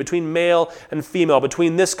free, between male and female,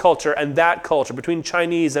 between this culture and that culture, between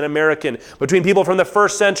Chinese and American, between people from the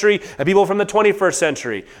first century and people from the 21st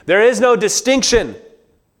century. There is no distinction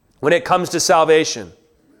when it comes to salvation.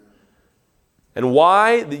 And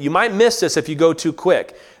why? You might miss this if you go too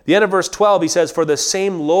quick. The end of verse 12, he says, for the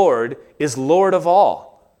same Lord is Lord of all.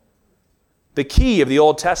 The key of the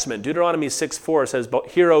Old Testament, Deuteronomy 6:4 says,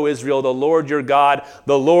 hear, O Israel, the Lord your God,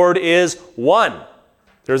 the Lord is one.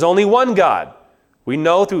 There's only one God. We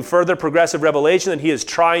know through further progressive revelation that he is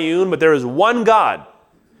triune, but there is one God.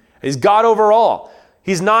 He's God over all.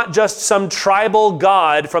 He's not just some tribal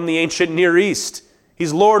God from the ancient Near East.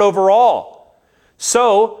 He's Lord over all.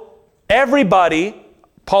 So, everybody,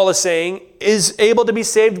 Paul is saying, is able to be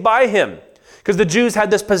saved by him. Because the Jews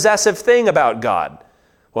had this possessive thing about God.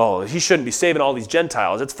 Well, he shouldn't be saving all these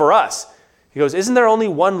Gentiles. It's for us. He goes, isn't there only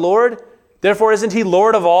one Lord? Therefore, isn't he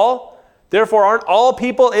Lord of all? Therefore, aren't all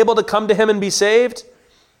people able to come to him and be saved?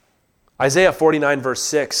 Isaiah 49 verse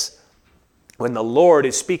 6, when the Lord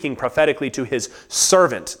is speaking prophetically to his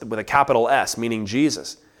servant, with a capital S, meaning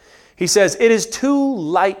Jesus, he says, "It is too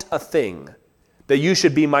light a thing that you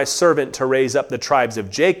should be my servant to raise up the tribes of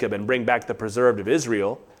Jacob and bring back the preserved of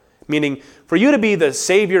Israel." Meaning, for you to be the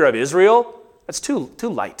Savior of Israel, that's too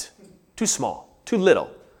light, too small, too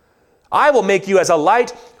little. I will make you as a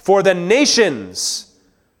light for the nations.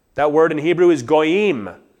 That word in Hebrew is goyim.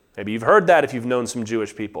 Maybe you've heard that if you've known some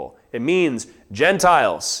Jewish people. It means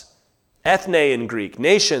Gentiles, ethne in Greek,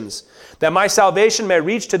 nations, that my salvation may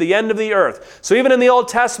reach to the end of the earth. So even in the Old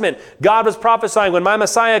Testament, God was prophesying when my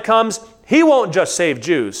Messiah comes, he won't just save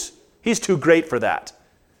Jews. He's too great for that.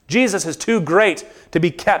 Jesus is too great to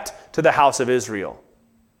be kept to the house of Israel.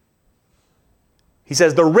 He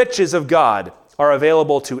says the riches of God are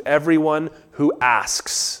available to everyone who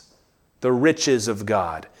asks. The riches of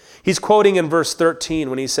God. He's quoting in verse 13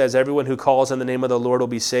 when he says, everyone who calls on the name of the Lord will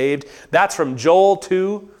be saved. That's from Joel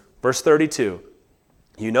 2, verse 32.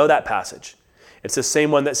 You know that passage. It's the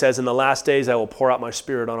same one that says, in the last days I will pour out my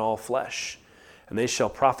spirit on all flesh, and they shall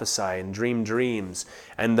prophesy and dream dreams.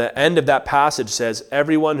 And the end of that passage says,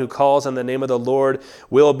 everyone who calls on the name of the Lord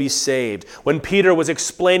will be saved. When Peter was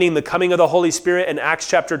explaining the coming of the Holy Spirit in Acts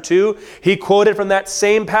chapter 2, he quoted from that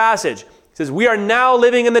same passage. He says, we are now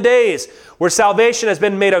living in the days where salvation has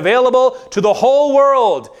been made available to the whole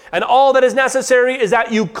world. And all that is necessary is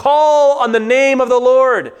that you call on the name of the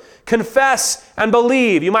Lord. Confess and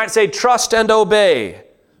believe. You might say trust and obey.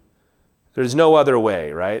 There's no other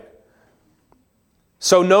way, right?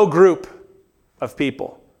 So no group of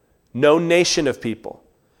people, no nation of people,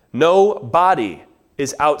 no body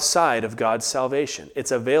is outside of God's salvation.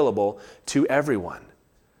 It's available to everyone,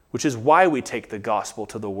 which is why we take the gospel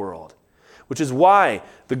to the world. Which is why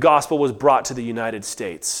the gospel was brought to the United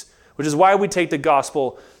States. Which is why we take the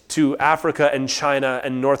gospel to Africa and China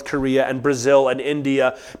and North Korea and Brazil and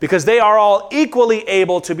India, because they are all equally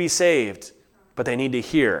able to be saved. But they need to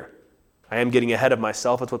hear. I am getting ahead of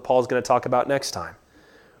myself. That's what Paul's going to talk about next time.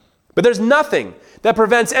 But there's nothing that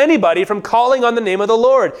prevents anybody from calling on the name of the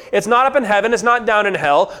Lord. It's not up in heaven. It's not down in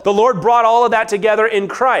hell. The Lord brought all of that together in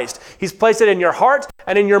Christ. He's placed it in your heart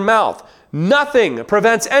and in your mouth. Nothing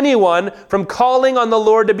prevents anyone from calling on the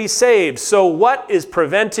Lord to be saved. So what is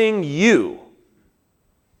preventing you?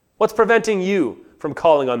 What's preventing you from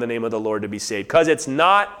calling on the name of the Lord to be saved? Because it's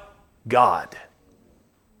not God.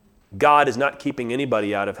 God is not keeping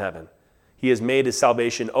anybody out of heaven. He has made his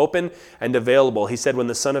salvation open and available. He said, when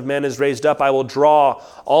the Son of Man is raised up, I will draw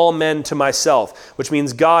all men to myself, which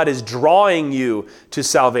means God is drawing you to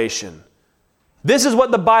salvation. This is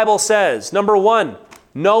what the Bible says. Number one,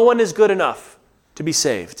 no one is good enough to be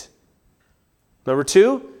saved. Number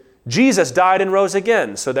two, Jesus died and rose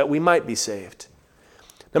again so that we might be saved.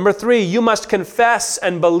 Number three, you must confess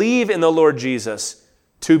and believe in the Lord Jesus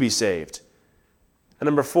to be saved. And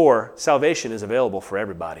number four, salvation is available for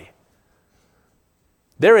everybody.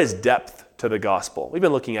 There is depth to the gospel. We've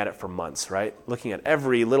been looking at it for months, right? Looking at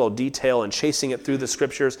every little detail and chasing it through the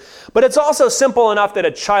scriptures. But it's also simple enough that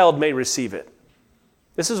a child may receive it.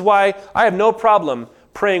 This is why I have no problem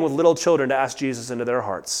praying with little children to ask Jesus into their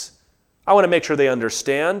hearts. I want to make sure they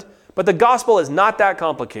understand, but the gospel is not that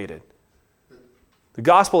complicated. The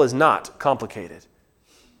gospel is not complicated.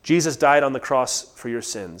 Jesus died on the cross for your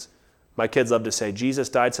sins. My kids love to say, Jesus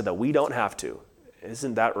died so that we don't have to.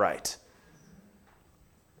 Isn't that right?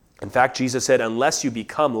 In fact, Jesus said, unless you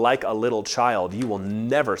become like a little child, you will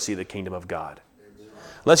never see the kingdom of God.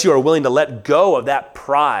 Unless you are willing to let go of that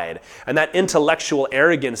pride and that intellectual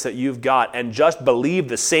arrogance that you've got and just believe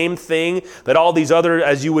the same thing that all these other,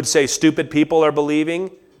 as you would say, stupid people are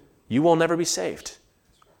believing, you will never be saved.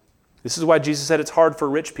 This is why Jesus said it's hard for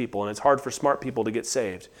rich people and it's hard for smart people to get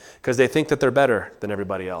saved, because they think that they're better than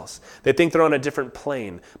everybody else. They think they're on a different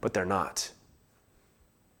plane, but they're not.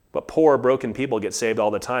 But poor, broken people get saved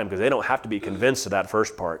all the time because they don't have to be convinced of that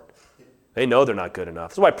first part. They know they're not good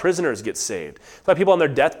enough. That's why prisoners get saved. That's why people on their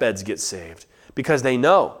deathbeds get saved, because they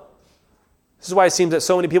know. This is why it seems that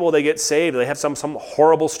so many people, they get saved, they have some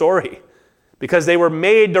horrible story, because they were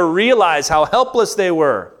made to realize how helpless they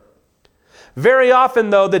were. Very often,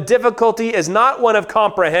 though, the difficulty is not one of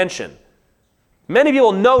comprehension. Many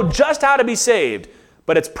people know just how to be saved,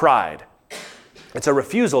 but it's pride. It's a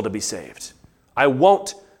refusal to be saved. I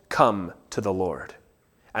won't come to the Lord.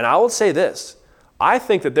 And I will say this. I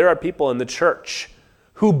think that there are people in the church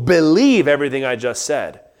who believe everything I just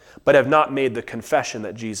said, but have not made the confession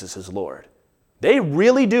that Jesus is Lord. They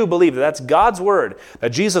really do believe that that's God's word,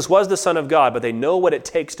 that Jesus was the Son of God, but they know what it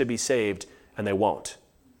takes to be saved, and they won't.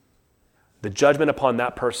 the judgment upon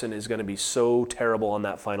that person is going to be so terrible on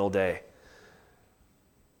that final day.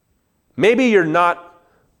 Maybe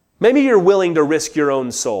you're willing to risk your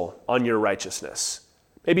own soul on your righteousness.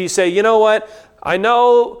 Maybe you say, you know what? I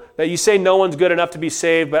know that you say no one's good enough to be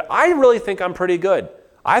saved, but I really think I'm pretty good.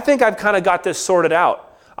 I think I've kind of got this sorted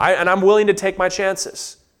out. And I'm willing to take my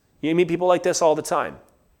chances. You meet people like this all the time.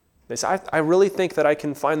 They say, I really think that I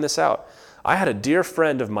can find this out. I had a dear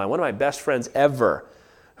friend of mine, one of my best friends ever,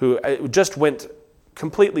 who just went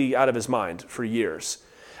completely out of his mind for years.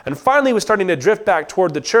 And finally was starting to drift back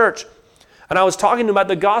toward the church. And I was talking to him about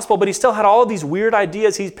the gospel, but he still had all of these weird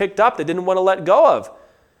ideas he's picked up that didn't want to let go of.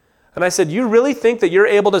 And I said, you really think that you're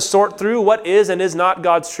able to sort through what is and is not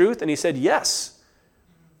God's truth? And he said, yes.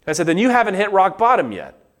 I said, then you haven't hit rock bottom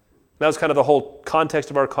yet. That was kind of the whole context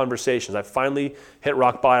of our conversations. I finally hit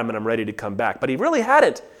rock bottom and I'm ready to come back. But he really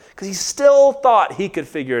hadn't, because he still thought he could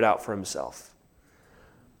figure it out for himself.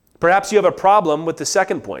 Perhaps you have a problem with the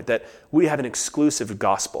second point, that we have an exclusive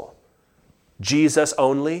gospel. Jesus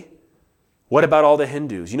only. What about all the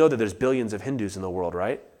Hindus? You know that there's billions of Hindus in the world,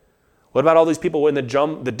 right? What about all these people in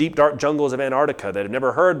the deep, dark jungles of Antarctica that have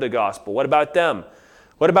never heard the gospel? What about them?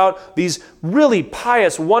 What about these really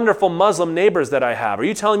pious, wonderful Muslim neighbors that I have? Are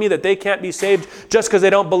you telling me that they can't be saved just because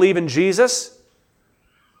they don't believe in Jesus?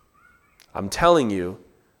 I'm telling you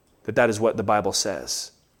that that is what the Bible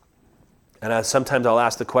says. And sometimes I'll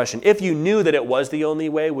ask the question, if you knew that it was the only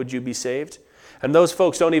way, would you be saved? And those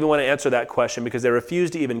folks don't even want to answer that question because they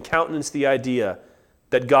refuse to even countenance the idea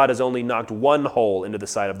that God has only knocked one hole into the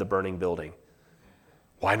side of the burning building.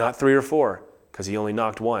 Why not 3 or 4? Because he only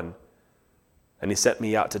knocked one. And he sent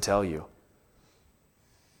me out to tell you.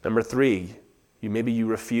 Number 3, maybe you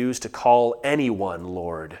refuse to call anyone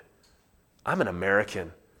Lord. I'm an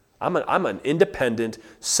American. I'm an independent,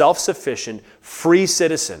 self-sufficient, free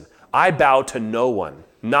citizen. I bow to no one,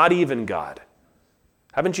 not even God.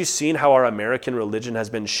 Haven't you seen how our American religion has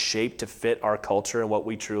been shaped to fit our culture and what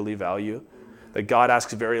we truly value? That God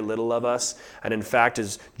asks very little of us and in fact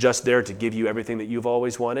is just there to give you everything that you've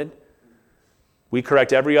always wanted? We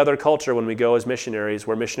correct every other culture when we go as missionaries.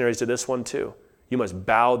 We're missionaries to this one too. You must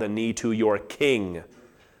bow the knee to your king.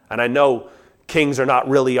 And I know kings are not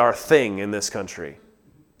really our thing in this country,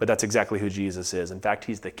 but that's exactly who Jesus is. In fact,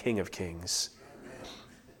 he's the King of Kings.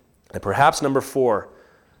 And perhaps number 4,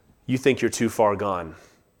 you think you're too far gone.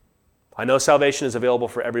 I know salvation is available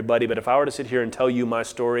for everybody, but if I were to sit here and tell you my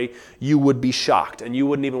story, you would be shocked and you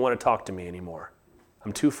wouldn't even want to talk to me anymore.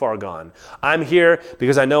 I'm too far gone. I'm here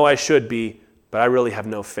because I know I should be, but I really have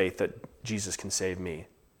no faith that Jesus can save me.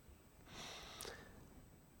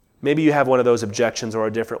 Maybe you have one of those objections or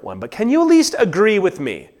a different one, but can you at least agree with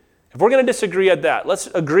me? If we're going to disagree at that, let's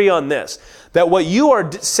agree on this, that what you are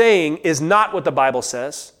saying is not what the Bible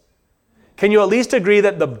says. Can you at least agree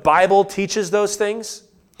that the Bible teaches those things?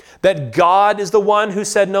 That God is the one who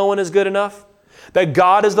said no one is good enough? That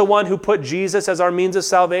God is the one who put Jesus as our means of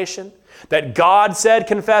salvation? That God said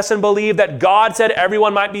confess and believe? That God said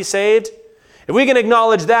everyone might be saved? If we can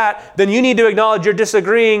acknowledge that, then you need to acknowledge you're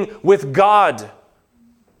disagreeing with God.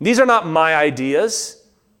 These are not my ideas.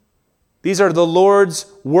 These are the Lord's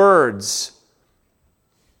words.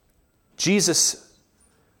 Jesus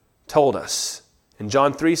told us in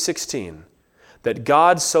John 3:16 that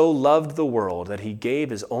God so loved the world that he gave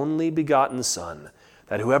his only begotten Son,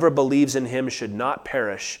 that whoever believes in him should not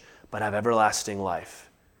perish, but have everlasting life.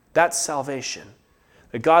 That's salvation.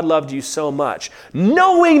 That God loved you so much,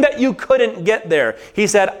 knowing that you couldn't get there. He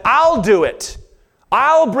said, I'll do it.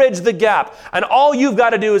 I'll bridge the gap. And all you've got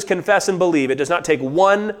to do is confess and believe. It does not take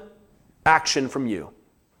one action from you,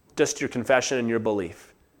 just your confession and your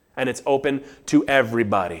belief. And it's open to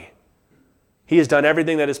everybody. He has done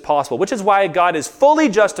everything that is possible, which is why God is fully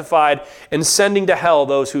justified in sending to hell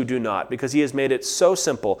those who do not, because he has made it so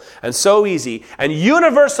simple and so easy and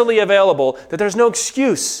universally available that there's no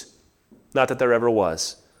excuse, not that there ever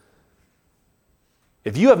was.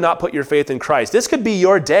 If you have not put your faith in Christ, this could be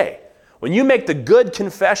your day when you make the good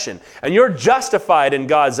confession and you're justified in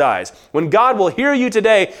God's eyes, when God will hear you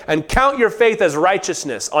today and count your faith as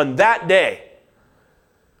righteousness on that day.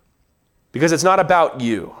 Because it's not about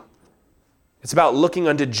you. It's about looking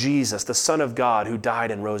unto Jesus, the Son of God, who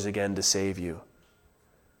died and rose again to save you.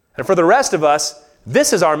 And for the rest of us,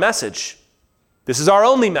 this is our message. This is our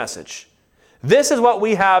only message. This is what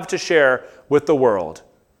we have to share with the world.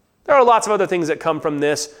 There are lots of other things that come from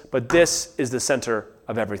this, but this is the center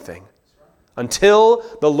of everything. Until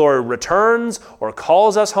the Lord returns or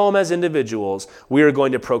calls us home as individuals, we are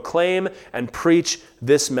going to proclaim and preach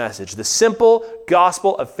this message, the simple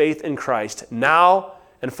gospel of faith in Christ, now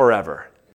and forever.